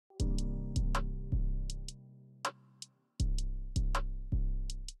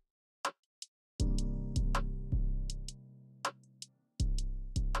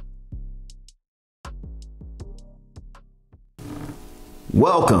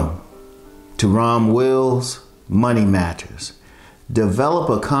Welcome to Rom Wills Money Matters. Develop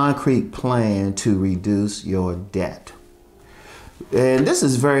a concrete plan to reduce your debt. And this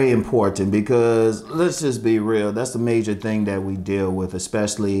is very important because let's just be real, that's the major thing that we deal with,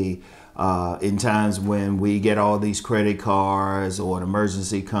 especially in times when we get all these credit cards or an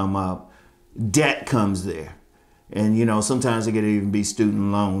emergency come up. Debt comes there. And you know, sometimes it could even be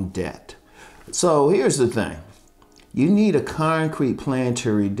student loan debt. So here's the thing. You need a concrete plan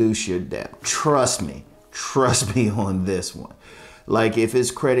to reduce your debt. Trust me on this one. Like if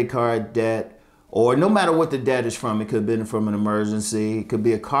it's credit card debt, or no matter what the debt is from, it could have been from an emergency, it could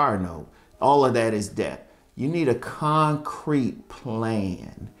be a car note. All of that is debt. You need a concrete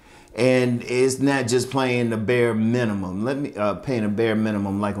plan. And it's not just paying the bare minimum. Paying a bare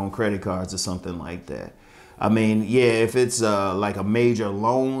minimum like on credit cards or something like that. I mean, yeah, if it's like a major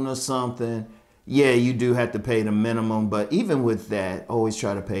loan or something, yeah, you do have to pay the minimum, but even with that, always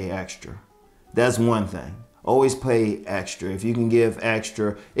try to pay extra. That's one thing. Always pay extra. If you can give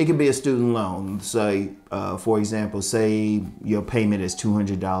extra, it could be a student loan. Say, for example, say your payment is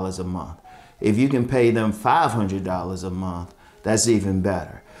 $200 a month. If you can pay them $500 a month, that's even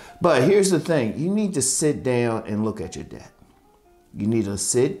better. But here's the thing. You need to sit down and look at your debt. You need to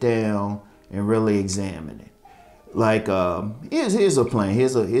sit down and really examine it. Like, here's a plan.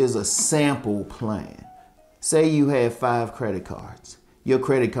 Here's a sample plan. Say you have 5 credit cards. Your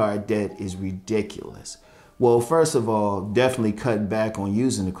credit card debt is ridiculous. Well, first of all, definitely cut back on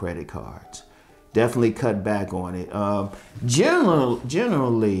using the credit cards. Definitely cut back on it.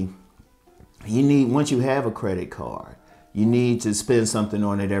 Generally, you need, once you have a credit card, you need to spend something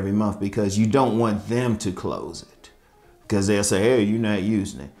on it every month because you don't want them to close it. Because they'll say, hey, you're not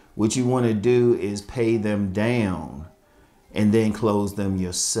using it. What you want to do is pay them down and then close them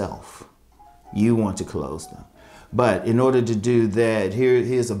yourself. You want to close them. But in order to do that,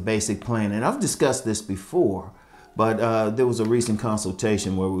 here's a basic plan. And I've discussed this before, but there was a recent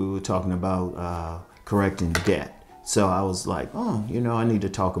consultation where we were talking about correcting debt. So I was like, oh, you know, I need to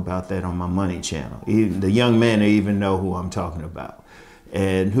talk about that on my money channel. The young man, they even know who I'm talking about.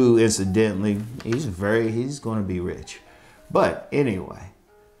 And who, incidentally, he's going to be rich. But anyway.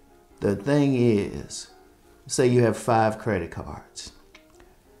 The thing is, say you have 5 credit cards.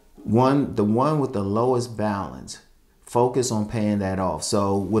 The one with the lowest balance, focus on paying that off.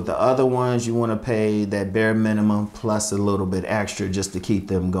 So with the other ones, you want to pay that bare minimum plus a little bit extra just to keep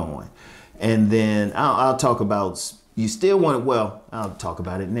them going. And then I'll talk about, you still want, well, I'll talk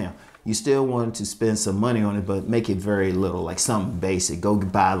about it now. You still want to spend some money on it, but make it very little, like something basic. Go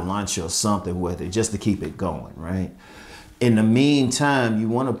buy lunch or something with it just to keep it going, right? In the meantime, you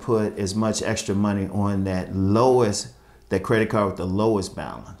want to put as much extra money on that credit card with the lowest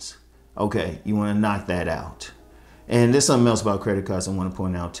balance. Okay, you want to knock that out. And there's something else about credit cards I want to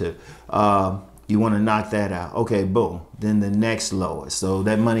point out too. You want to knock that out. Okay, boom. Then the next lowest. So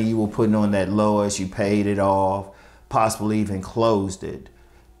that money you were putting on that lowest, you paid it off, possibly even closed it.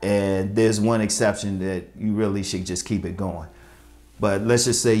 And there's one exception that you really should just keep it going. But let's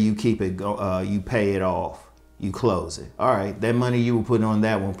just say you keep it, you pay it off. You close it. All right, that money you will put on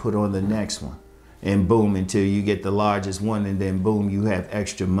that one, put on the next one. And boom, until you get the largest one, and then boom, you have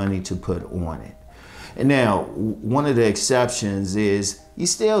extra money to put on it. And now, one of the exceptions is you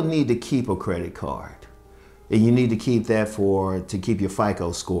still need to keep a credit card. And you need to keep that to keep your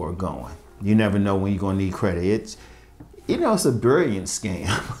FICO score going. You never know when you're gonna need credit. It's a brilliant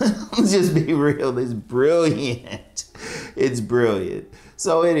scam. Let's just be real, it's brilliant. It's brilliant.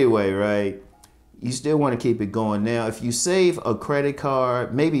 So anyway, right? You still want to keep it going. Now, if you save a credit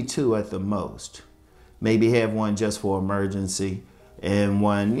card, maybe 2 at the most. Maybe have one just for emergency and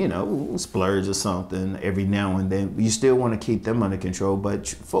one, you know, splurge or something every now and then. You still want to keep them under control, but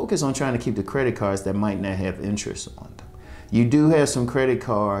focus on trying to keep the credit cards that might not have interest on them. You do have some credit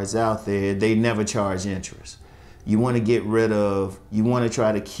cards out there, they never charge interest. You want to get rid of, you want to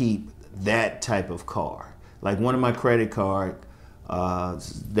try to keep that type of card. Like one of my credit cards,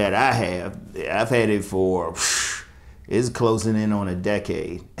 that I've had it for, it's closing in on a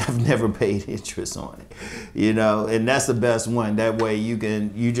decade. I've never paid interest on it, you know, and that's the best one. That way you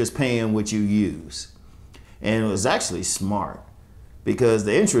just paying what you use. And it was actually smart because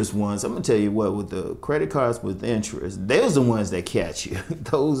the interest ones, I'm gonna tell you what, with the credit cards with interest, those are the ones that catch you.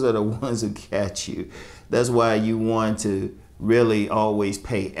 Those are the ones who catch you. That's why you want to really always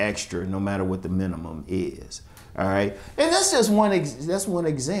pay extra no matter what the minimum is. All right, and that's just one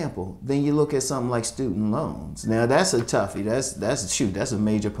example. Then you look at something like student loans. Now that's a toughie. That's a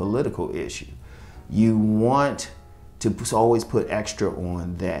major political issue. You want to always put extra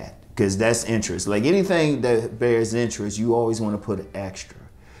on that. because that's interest. Like anything that bears interest, you always want to put extra.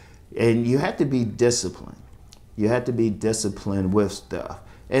 And you have to be disciplined. You have to be disciplined with stuff.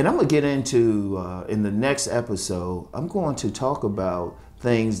 And I'm going to get into, in the next episode, I'm going to talk about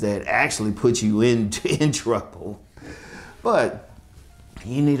things that actually put you in trouble. But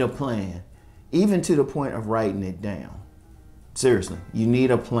you need a plan, even to the point of writing it down. Seriously, you need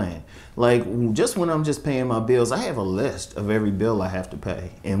a plan. Like just when I'm just paying my bills, I have a list of every bill I have to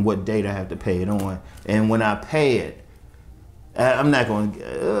pay and what date I have to pay it on. And when I pay it, I'm not going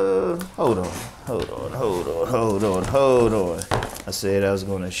to, hold on. I said I was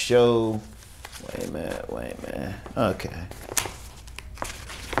going to show, wait a minute. Okay.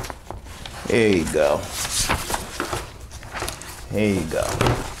 Here you go.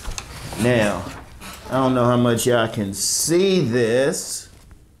 Now, I don't know how much y'all can see this.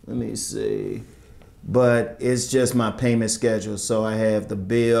 Let me see. But it's just my payment schedule. So I have the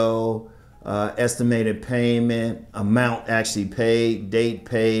bill, estimated payment, amount actually paid, date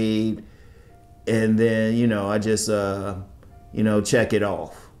paid, and then, you know, I just, check it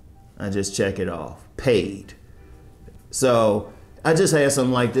off. Paid. So I just had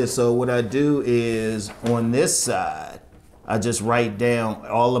something like this. So what I do is on this side, I just write down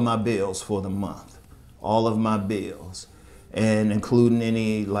all of my bills for the month. All of my bills, and including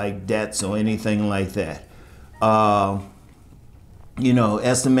any like debts or anything like that.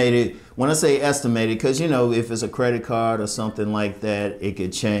 Estimated, when I say estimated, because if it's a credit card or something like that, it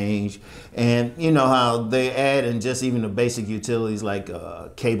could change. And you know how they add in just even the basic utilities like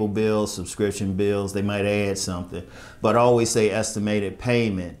cable bills, subscription bills, they might add something. But I always say estimated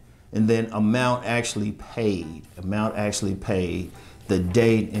payment, and then amount actually paid, the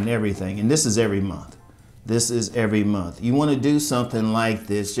date and everything. And this is every month. You want to do something like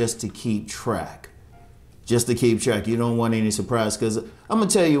this just to keep track. You don't want any surprise, because I'm going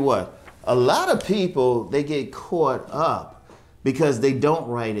to tell you what, a lot of people, they get caught up because they don't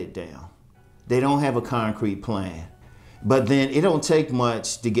write it down. They don't have a concrete plan. But then it don't take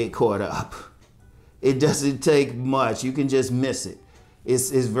much to get caught up. It doesn't take much. You can just miss it.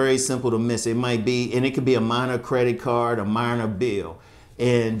 It's very simple to miss. It might be, and it could be a minor credit card, a minor bill.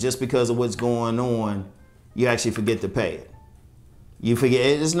 And just because of what's going on, you actually forget to pay it. You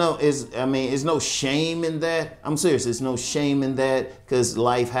forget. There's no shame in that. I'm serious. There's no shame in that because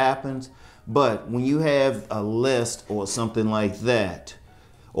life happens. But when you have a list or something like that,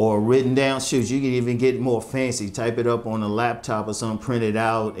 or written down, shoot, you can even get more fancy. Type it up on a laptop or something, print it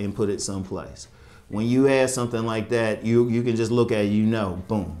out and put it someplace. When you have something like that, you can just look at it,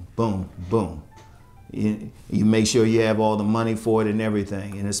 boom, boom, boom. You make sure you have all the money for it and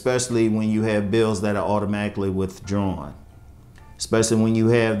everything. And especially when you have bills that are automatically withdrawn. Especially when you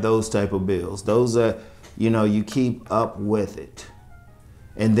have those type of bills. Those are, you keep up with it.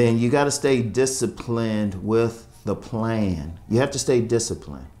 And then you got to stay disciplined with the plan. You have to stay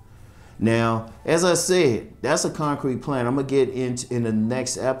disciplined. Now, as I said, that's a concrete plan. I'm going to get into, in the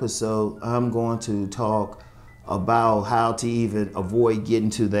next episode, I'm going to talk about how to even avoid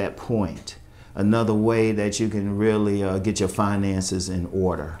getting to that point. Another way that you can really get your finances in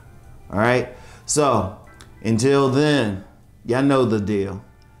order. All right? So, until then, y'all know the deal.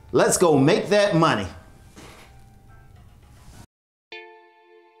 Let's go make that money.